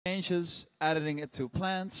changes, adding it to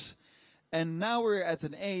plants. And now we're at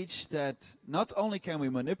an age that not only can we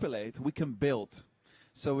manipulate, we can build.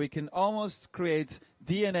 So we can almost create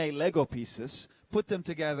DNA Lego pieces, put them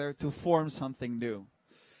together to form something new.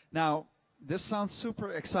 Now, this sounds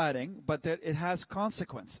super exciting, but it has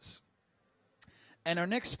consequences. And our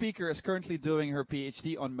next speaker is currently doing her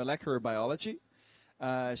PhD on molecular biology.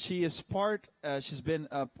 She's been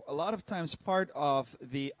a lot of times part of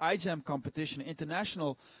the iGEM competition,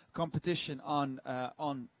 international competition on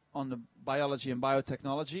the biology and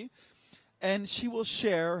biotechnology. And she will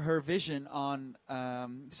share her vision on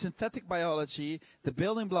synthetic biology, the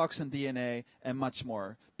building blocks in DNA, and much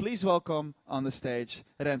more. Please welcome on the stage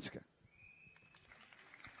Renske.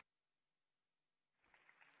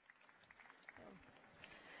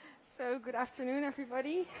 So good afternoon,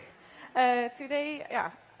 everybody. Today,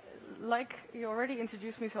 like you already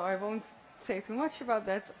introduced me, so I won't say too much about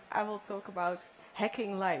that. I will talk about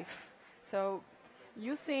hacking life. So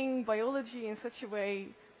using biology in such a way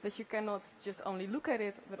that you cannot just only look at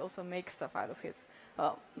it, but also make stuff out of it.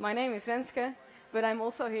 Well, my name is Renske, but I'm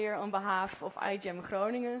also here on behalf of iGEM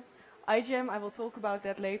Groningen. iGEM, I will talk about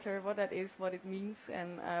that later, what that is, what it means,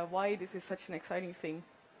 and why this is such an exciting thing.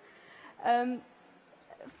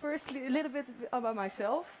 Firstly, a little bit about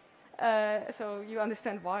myself, so you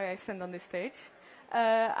understand why I stand on this stage.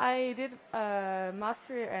 I did a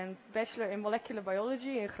master and bachelor in molecular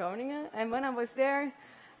biology in Groningen, and when I was there,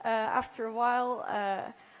 after a while,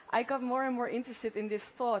 I got more and more interested in this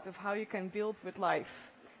thought of how you can build with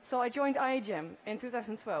life. So I joined iGEM in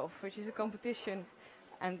 2012, which is a competition,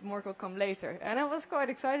 and more will come later. And I was quite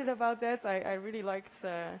excited about that. I really liked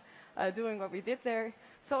doing what we did there.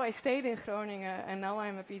 So I stayed in Groningen, and now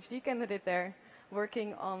I'm a PhD candidate there,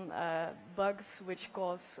 working on bugs which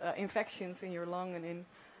cause infections in your lung and in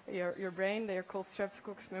your brain. They are called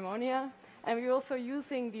Streptococcus pneumonia. And we're also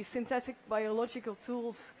using these synthetic biological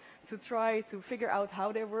tools to try to figure out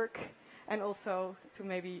how they work and also to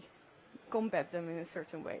maybe combat them in a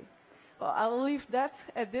certain way. Well, I will leave that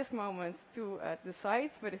at this moment to the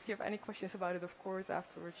side, but if you have any questions about it, of course,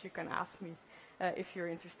 afterwards you can ask me if you're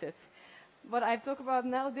interested. What I talk about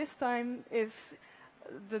now this time is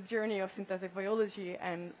the journey of synthetic biology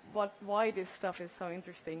and why this stuff is so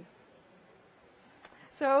interesting.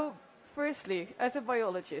 So, firstly, as a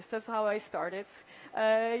biologist, that's how I started.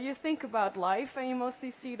 You think about life and you mostly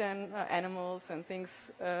see then animals and things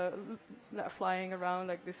flying around,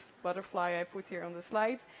 like this butterfly I put here on the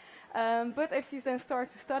slide. But if you then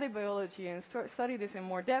start to study biology and study this in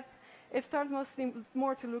more depth, it starts mostly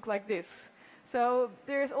more to look like this. So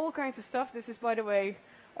there's all kinds of stuff. This is, by the way,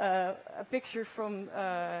 a picture from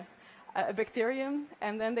a bacterium,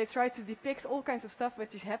 and then they try to depict all kinds of stuff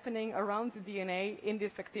which is happening around the DNA in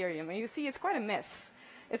this bacterium. And you see it's quite a mess.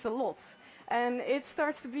 It's a lot. And it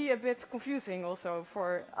starts to be a bit confusing also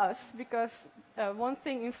for us, because one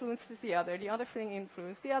thing influences the other thing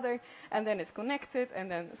influences the other, and then it's connected, and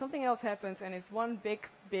then something else happens, and it's one big,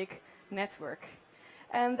 big network.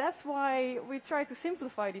 And that's why we try to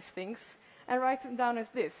simplify these things and write them down as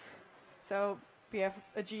this. So we have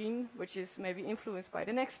a gene which is maybe influenced by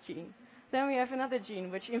the next gene. Then we have another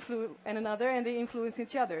gene which and another, and they influence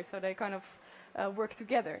each other, so they kind of work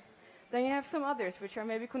together. Then you have some others which are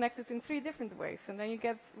maybe connected in 3 different ways, and then you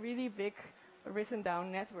get really big written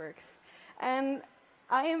down networks. And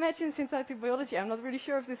I imagine synthetic biology, I'm not really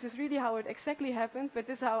sure if this is really how it exactly happened, but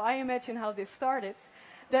this is how I imagine how this started.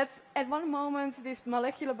 That at one moment these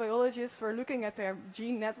molecular biologists were looking at their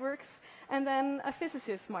gene networks, and then a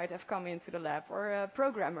physicist might have come into the lab, or a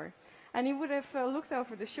programmer. And he would have looked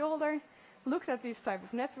over the shoulder, looked at these type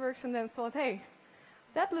of networks, and then thought, hey,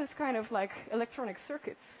 that looks kind of like electronic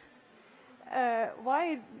circuits.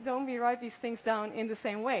 Why don't we write these things down in the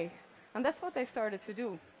same way? And that's what they started to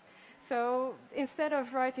do. So instead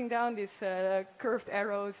of writing down these curved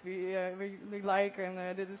arrows we like,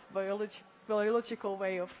 and this biological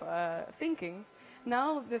way of thinking,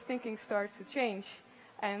 now the thinking starts to change,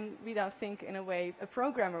 and we now think in a way a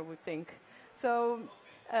programmer would think. So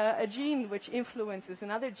a gene which influences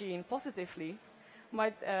another gene positively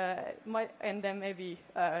might and then maybe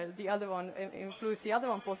the other one influence the other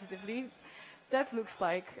one positively. That looks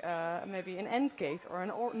like maybe an AND gate or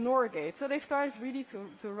an NOR gate. So they started really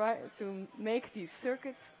to make these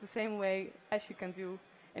circuits the same way as you can do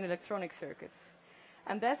in electronic circuits.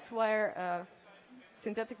 And that's where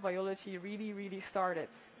synthetic biology really, really started.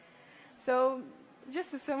 So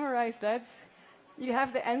just to summarize that, you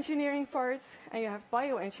have the engineering part and you have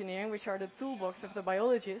bioengineering, which are the toolbox of the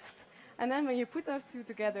biologist. And then when you put those two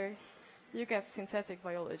together, you get synthetic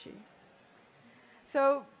biology.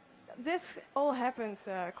 So this all happened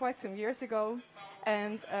quite some years ago,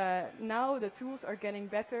 And now the tools are getting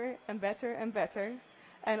better and better and better.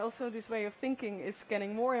 And also this way of thinking is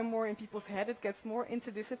getting more and more in people's head. It gets more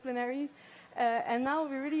interdisciplinary. And now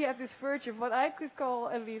we're really at this verge of what I could call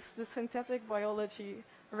at least the synthetic biology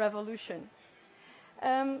revolution.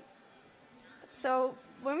 So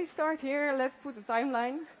when we start here, let's put a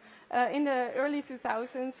timeline. In the early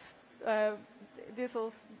 2000s, this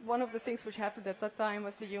was one of the things which happened at that time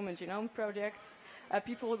was the Human Genome Project.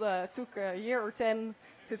 People took a year or 10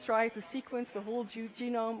 to try to sequence the whole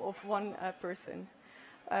genome of one person.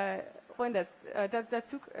 When that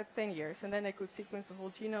took 10 years, and then they could sequence the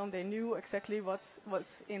whole genome. They knew exactly what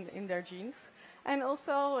was in their genes. And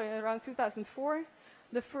also around 2004,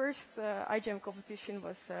 the first iGEM competition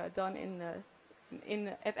was done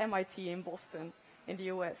at MIT in Boston, in the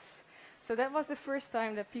US. So that was the first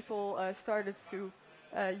time that people started to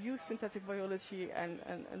use synthetic biology and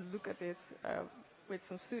look at it with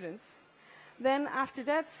some students. Then after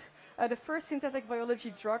that, the first synthetic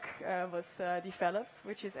biology drug was developed,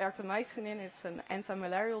 which is artemisinin. It's an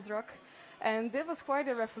anti-malarial drug. And that was quite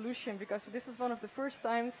a revolution because this was one of the first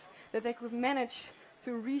times that they could manage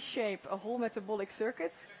to reshape a whole metabolic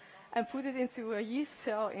circuit and put it into a yeast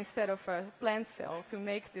cell instead of a plant cell to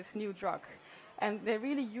make this new drug. And they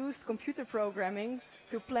really used computer programming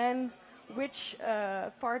to plan which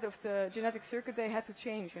part of the genetic circuit they had to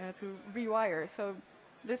change, to rewire. So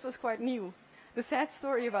this was quite new. The sad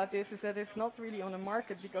story about this is that it's not really on the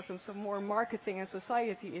market because of some more marketing and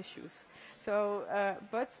society issues. So,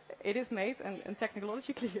 but it is made, and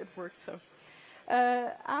technologically it works. So,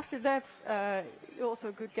 after that, you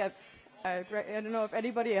also could get. I don't know if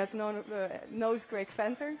anybody knows Greg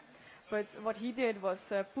Venter, but what he did was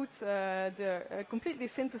put the completely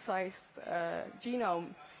synthesized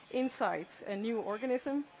genome inside a new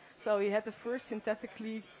organism. So he had the first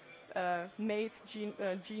synthetically made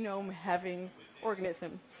genome-having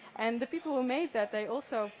organism. And the people who made that, they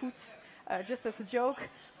also put, just as a joke,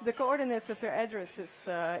 the coordinates of their addresses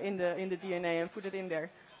in the DNA and put it in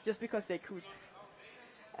there, just because they could.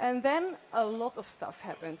 And then a lot of stuff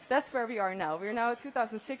happens. That's where we are now. We're now at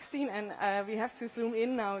 2016, and we have to zoom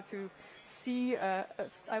in now to see,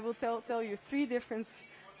 I will tell you 3 different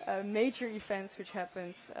major events which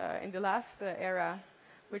happened in the last era,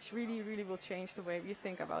 which really, really will change the way we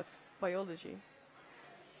think about biology.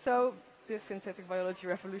 So this synthetic biology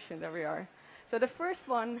revolution, there we are. So the first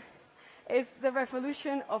one is the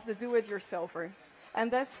revolution of the do-it-yourselfer. And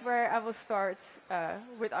that's where I will start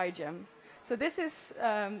with iGEM. So this is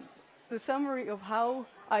the summary of how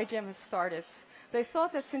iGEM has started. They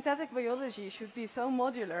thought that synthetic biology should be so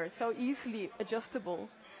modular, so easily adjustable,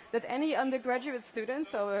 that any undergraduate student,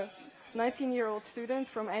 so a 19-year-old student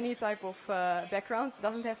from any type of background,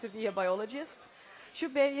 doesn't have to be a biologist,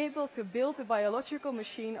 should be able to build a biological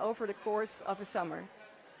machine over the course of a summer.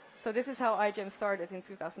 So this is how iGEM started in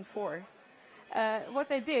 2004. What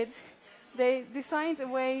they did, they designed a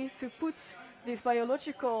way to put these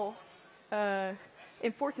biological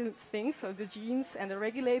important things, so the genes and the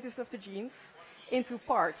regulators of the genes, into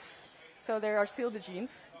parts. So there are still the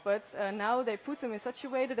genes, but now they put them in such a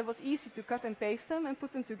way that it was easy to cut and paste them and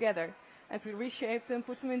put them together, and to reshape them,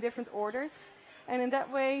 put them in different orders, and in that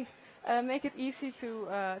way make it easy to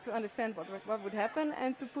understand what would happen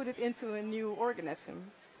and to put it into a new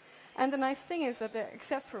organism. And the nice thing is that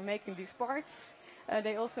except for making these parts,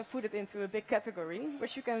 they also put it into a big category,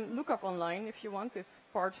 which you can look up online if you want. It's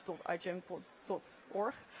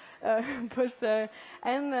parts.igem.org. There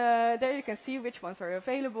you can see which ones are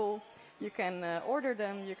available. You can order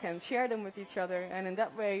them, you can share them with each other, and in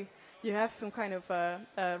that way you have some kind of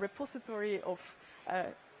repository of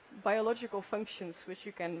biological functions which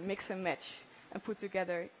you can mix and match and put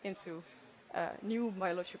together into new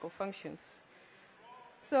biological functions.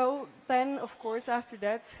 So then, of course, after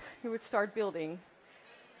that, you would start building.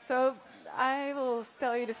 So I will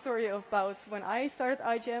tell you the story about when I started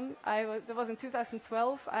iGEM. That was in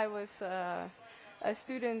 2012. I was a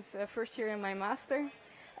student first year in my master.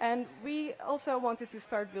 And we also wanted to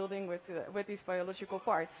start building with these biological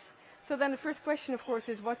parts. So then the first question, of course,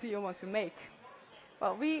 is what do you want to make?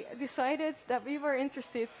 Well, we decided that we were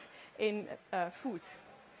interested in food,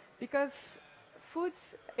 because food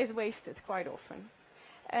is wasted quite often.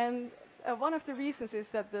 And one of the reasons is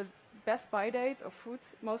that the best buy date of food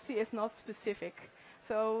mostly is not specific.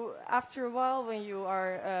 So after a while, when you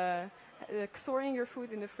are storing your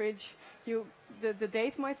food in the fridge, the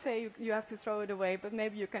date might say you have to throw it away, but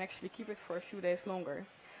maybe you can actually keep it for a few days longer.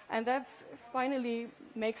 And that finally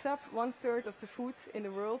makes up 1/3 of the food in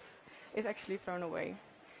the world is actually thrown away.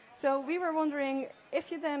 So we were wondering,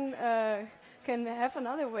 if you then can have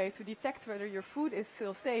another way to detect whether your food is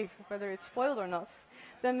still safe, whether it's spoiled or not,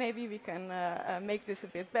 then maybe we can make this a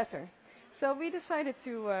bit better. So we decided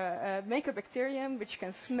to make a bacterium which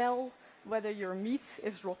can smell whether your meat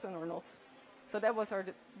is rotten or not. So that was our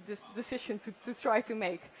decision to try to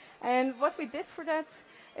make. And what we did for that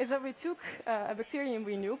is that we took a bacterium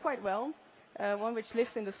we knew quite well, one which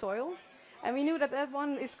lives in the soil, and we knew that that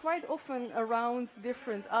one is quite often around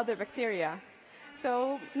different other bacteria.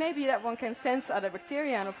 So maybe that one can sense other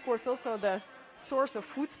bacteria, and of course also the source of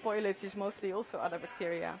food spoilage is mostly also other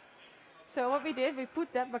bacteria. So what we did, we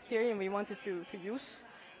put that bacterium we wanted to use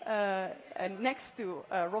next to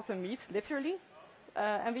rotten meat, literally,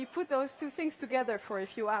 and we put those two things together for a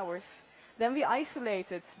few hours. Then we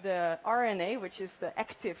isolated the RNA, which is the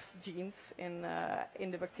active genes in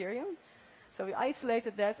the bacterium. So we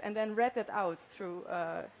isolated that and then read that out through,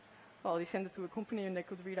 well, we sent it to a company and they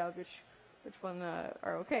could read out which one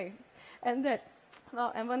are okay. And that,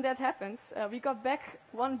 well, and when that happens, we got back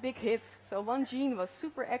one big hit. So one gene was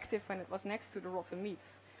super active when it was next to the rotten meat.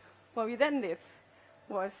 What we then did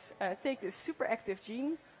was take this super active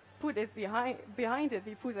gene, put it behind it,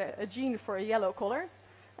 we put a gene for a yellow color.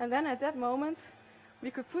 And then at that moment, we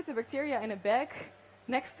could put the bacteria in a bag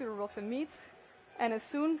next to the rotten meat. And as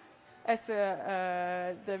soon as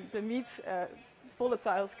the meat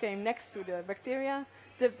volatiles came next to the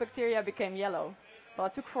bacteria became yellow. Well,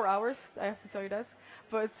 it took 4 hours, I have to tell you that.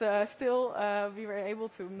 But still, we were able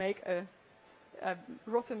to make a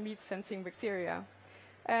rotten meat sensing bacteria.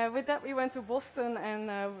 With that, we went to Boston, and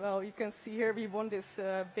well, you can see here we won this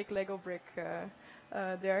big Lego brick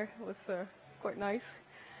there. It was quite nice.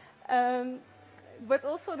 But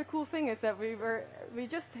also the cool thing is that we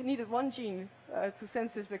just needed one gene to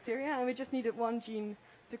sense this bacteria, and we just needed one gene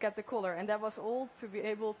to get the color, and that was all to be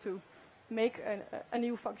able to make a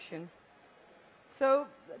new function. So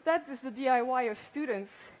that is the DIY of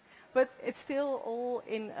students, but it's still all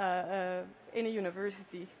in a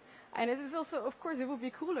university. And it is also, of course, it would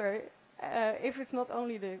be cooler if it's not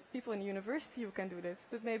only the people in the university who can do this,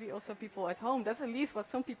 but maybe also people at home. That's at least what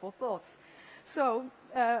some people thought. So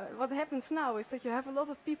what happens now is that you have a lot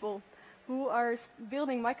of people who are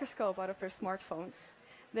building microscope out of their smartphones.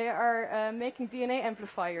 They are making DNA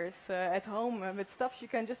amplifiers at home with stuff you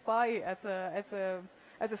can just buy at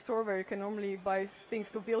a store where you can normally buy things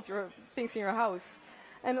to build your things in your house.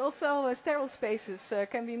 And also sterile spaces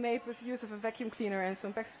can be made with the use of a vacuum cleaner and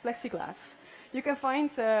some plexiglass. You can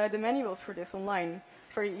find the manuals for this online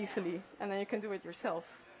very easily, and then you can do it yourself.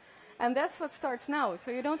 And that's what starts now.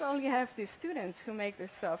 So you don't only have these students who make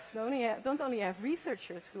this stuff, don't only have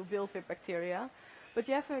researchers who build with bacteria, but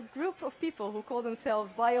you have a group of people who call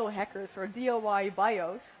themselves biohackers or DIY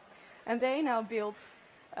bios, and they now build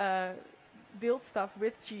stuff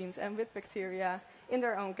with genes and with bacteria in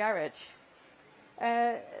their own garage.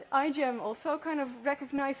 iGEM also kind of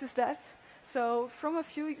recognizes that. So from a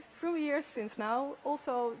few years since now,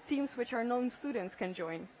 also teams which are non-students can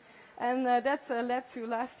join. And that led to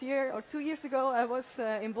last year, or 2 years ago, I was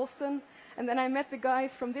in Boston, and then I met the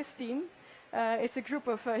guys from this team. It's a group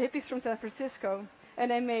of hippies from San Francisco, and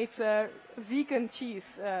they made vegan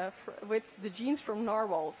cheese with the genes from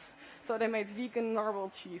narwhals. So they made vegan narwhal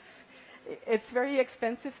cheese. It's very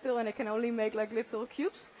expensive still, and they can only make like little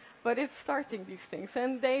cubes, but it's starting these things,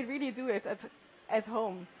 and they really do it at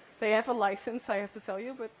home. They have a license, I have to tell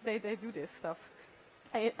you, but they do this stuff.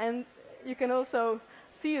 And you can also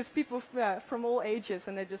see it's people from all ages,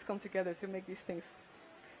 and they just come together to make these things.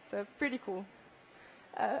 So pretty cool.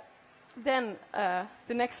 Then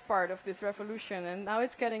the next part of this revolution, and now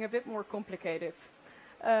it's getting a bit more complicated.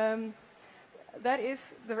 That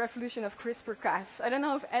is the revolution of CRISPR-Cas. I don't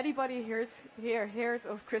know if anybody here heard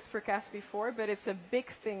of CRISPR-Cas before, but it's a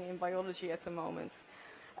big thing in biology at the moment.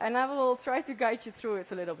 And I will try to guide you through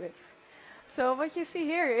it a little bit. So what you see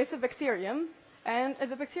here is a bacterium, and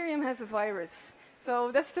the bacterium has a virus.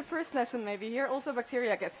 So that's the first lesson maybe here. Also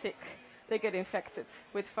bacteria get sick. They get infected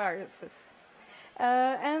with viruses.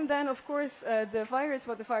 And then, of course, what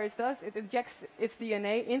the virus does, it injects its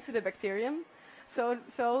DNA into the bacterium.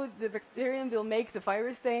 So the bacterium will make the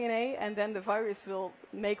virus DNA, and then the virus will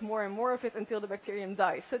make more and more of it until the bacterium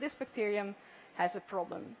dies. So this bacterium has a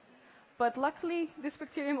problem. But luckily, this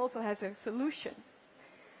bacterium also has a solution.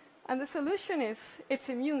 And the solution is its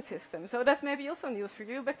immune system. So that's maybe also news for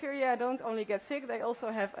you. Bacteria don't only get sick, they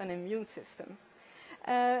also have an immune system.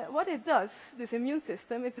 What it does, this immune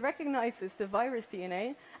system, it recognizes the virus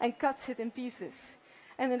DNA and cuts it in pieces.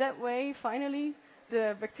 And in that way, finally,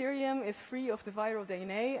 the bacterium is free of the viral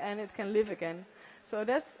DNA and it can live again. So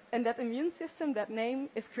that immune system, that name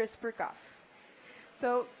is CRISPR-Cas.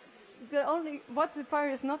 So what the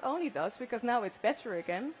virus not only does, because now it's better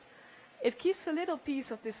again, it keeps a little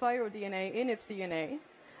piece of this viral DNA in its DNA,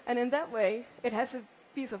 and in that way it has a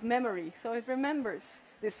piece of memory, so it remembers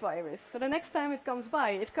this virus. So the next time it comes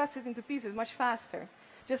by, it cuts it into pieces much faster.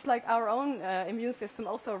 Just like our own immune system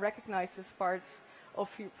also recognizes parts of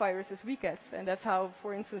viruses we get, and that's how,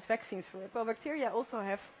 for instance, vaccines work. Well, bacteria also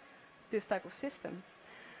have this type of system.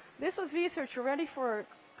 This was researched already for a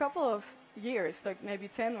couple of years, like maybe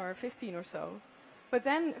 10 or 15 or so. But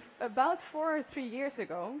then about 4 or 3 years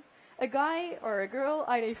ago, a guy or a girl,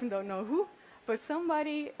 I even don't know who, but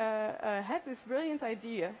somebody had this brilliant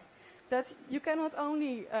idea that you can not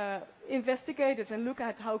only investigate it and look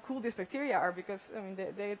at how cool these bacteria are, because I mean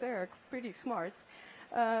they are pretty smart,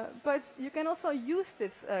 but you can also use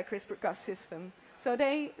this CRISPR-Cas system. So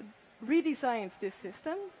they redesigned this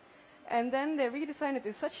system, and then they redesigned it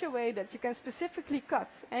in such a way that you can specifically cut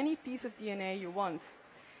any piece of DNA you want.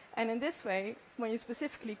 And in this way, when you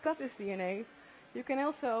specifically cut this DNA, you can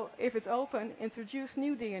also, if it's open, introduce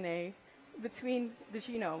new DNA between the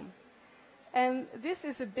genome. And this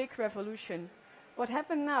is a big revolution. What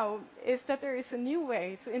happened now is that there is a new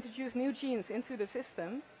way to introduce new genes into the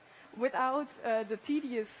system without the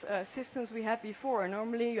tedious systems we had before.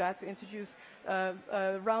 Normally you had to introduce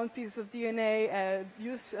round pieces of DNA,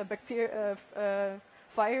 use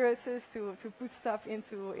viruses to put stuff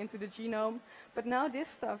into the genome. But now this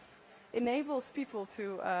stuff enables people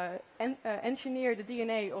to engineer the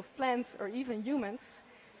DNA of plants or even humans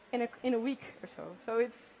in a week or so. So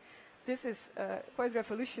this is quite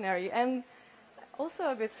revolutionary and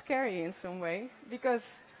also a bit scary in some way,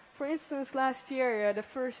 because, for instance, last year the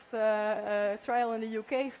first trial in the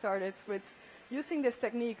UK started with using this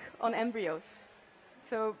technique on embryos.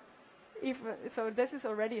 So this is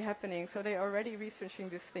already happening, so they're already researching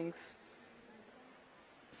these things.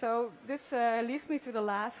 So this leads me to the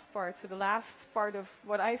last part of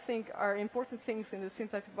what I think are important things in the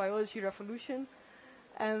synthetic biology revolution,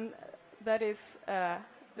 and that is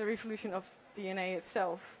the revolution of DNA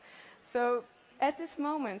itself. So at this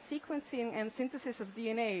moment, sequencing and synthesis of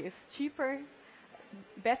DNA is cheaper,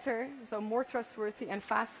 better, so more trustworthy and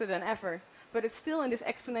faster than ever. But it's still in this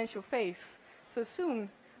exponential phase. So soon,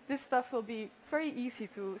 this stuff will be very easy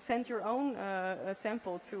to send your own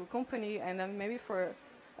sample to a company, and then maybe for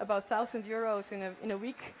about €1,000 in a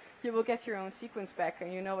week, you will get your own sequence back,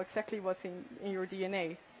 and you know exactly what's in your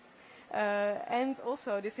DNA. And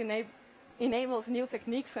also, this enables new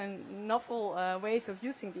techniques and novel ways of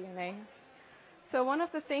using DNA. So one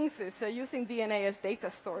of the things is using DNA as data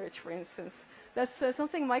storage, for instance. That's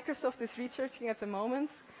something Microsoft is researching at the moment.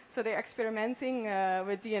 So they're experimenting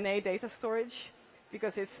with DNA data storage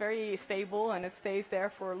because it's very stable and it stays there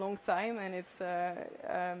for a long time. And it's,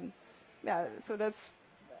 so that's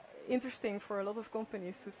interesting for a lot of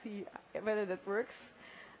companies to see whether that works.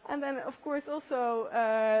 And then, of course, also,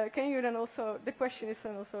 the question is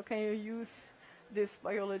then also, can you use this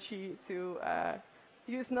biology to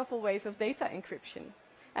use novel ways of data encryption?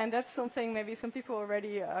 And that's something maybe some people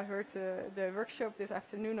already heard the workshop this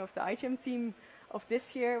afternoon of the iGEM team of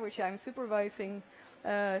this year, which I'm supervising.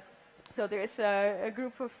 So there is a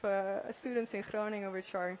group of students in Groningen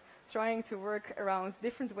which are trying to work around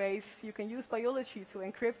different ways you can use biology to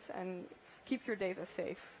encrypt and keep your data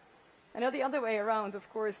safe. And the other way around, of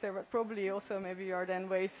course, there probably also maybe are then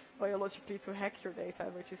ways biologically to hack your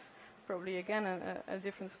data, which is probably, again, a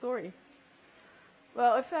different story.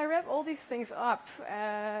 Well, if I wrap all these things up,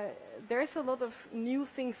 there's a lot of new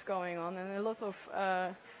things going on and a lot of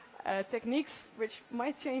techniques which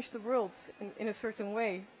might change the world in a certain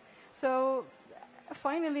way. So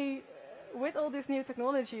finally, with all these new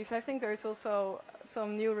technologies, I think there is also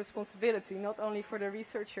some new responsibility, not only for the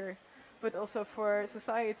researcher, but also for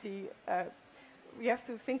society. We have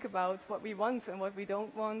to think about what we want and what we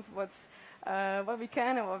don't want, what we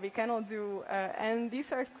can and what we cannot do. And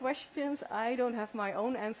these are questions I don't have my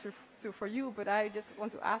own answer to for you, but I just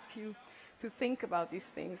want to ask you to think about these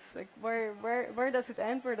things. Like where does it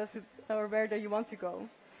end? Where do you want to go?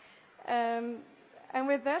 And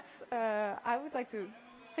with that, I would like to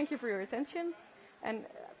thank you for your attention. And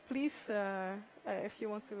please, if you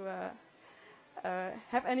want to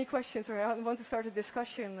have any questions or want to start a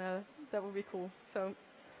discussion, that would be cool. So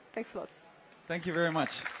thanks a lot. Thank you very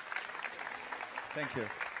much. Thank you.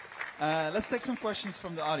 Let's take some questions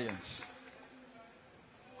from the audience.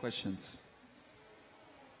 Questions?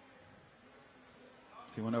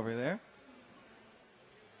 See one over there?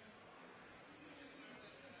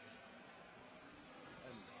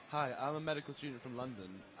 Hi, I'm a medical student from London,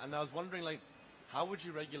 and I was wondering, how would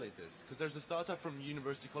you regulate this? Because there's a startup from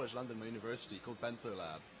University College London, my university, called Bento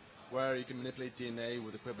Lab, where you can manipulate DNA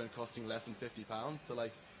with equipment costing less than £50, so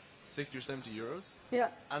like 60 or 70 euros. Yeah.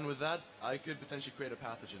 And with that, I could potentially create a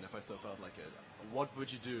pathogen if I so felt like it. What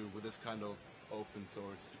would you do with this kind of open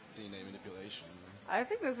source DNA manipulation? I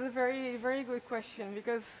think that's a very, very good question,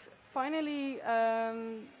 because finally,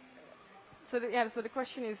 so the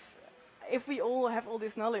question is, if we all have all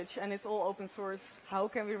this knowledge and it's all open source, how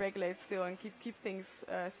can we regulate still and keep things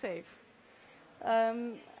safe?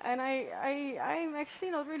 And I'm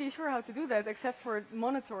actually not really sure how to do that, except for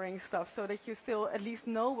monitoring stuff, so that you still at least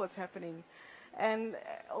know what's happening. And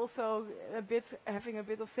also having a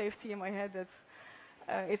bit of safety in my head that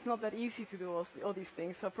it's not that easy to do all these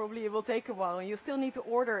things. So probably it will take a while, and you still need to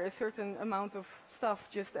order a certain amount of stuff,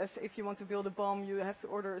 just as if you want to build a bomb, you have to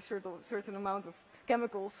order a certain amount of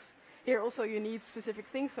chemicals. Here also you need specific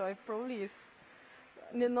things, so it probably is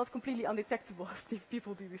not completely undetectable if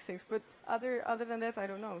people do these things. But other than that, I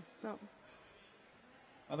don't know. No.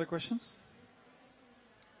 Other questions?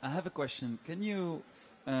 I have a question. Can you,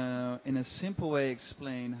 in a simple way,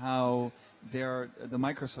 explain how the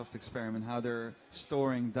Microsoft experiment, how they're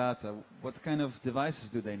storing data? What kind of devices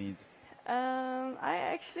do they need? I'm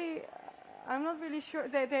not really sure.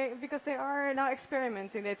 Because they are now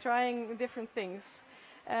experimenting. They're trying different things.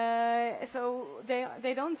 So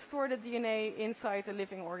they don't store the DNA inside a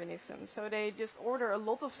living organism. So they just order a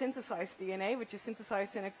lot of synthesized DNA, which is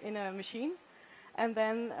synthesized in a machine, and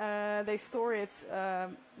then they store it.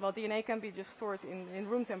 Well, DNA can be just stored in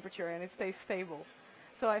room temperature, and it stays stable.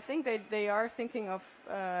 So I think they are thinking of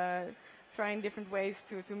trying different ways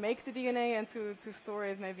to make the DNA and to store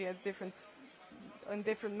it maybe in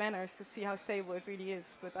different manners to see how stable it really is.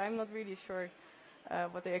 But I'm not really sure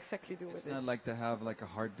what they exactly do with it. It's not like they have like a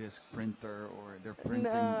hard disk printer or they're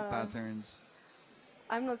printing patterns.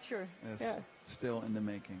 I'm not sure. Yes, yeah. Still in the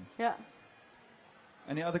making. Yeah.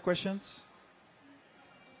 Any other questions?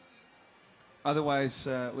 Otherwise,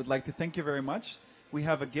 we'd like to thank you very much. We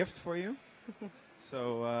have a gift for you.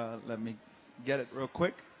 So let me get it real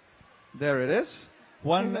quick. There it is.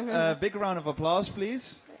 One big round of applause,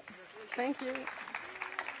 please. Thank you.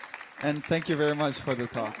 And thank you very much for the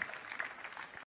talk.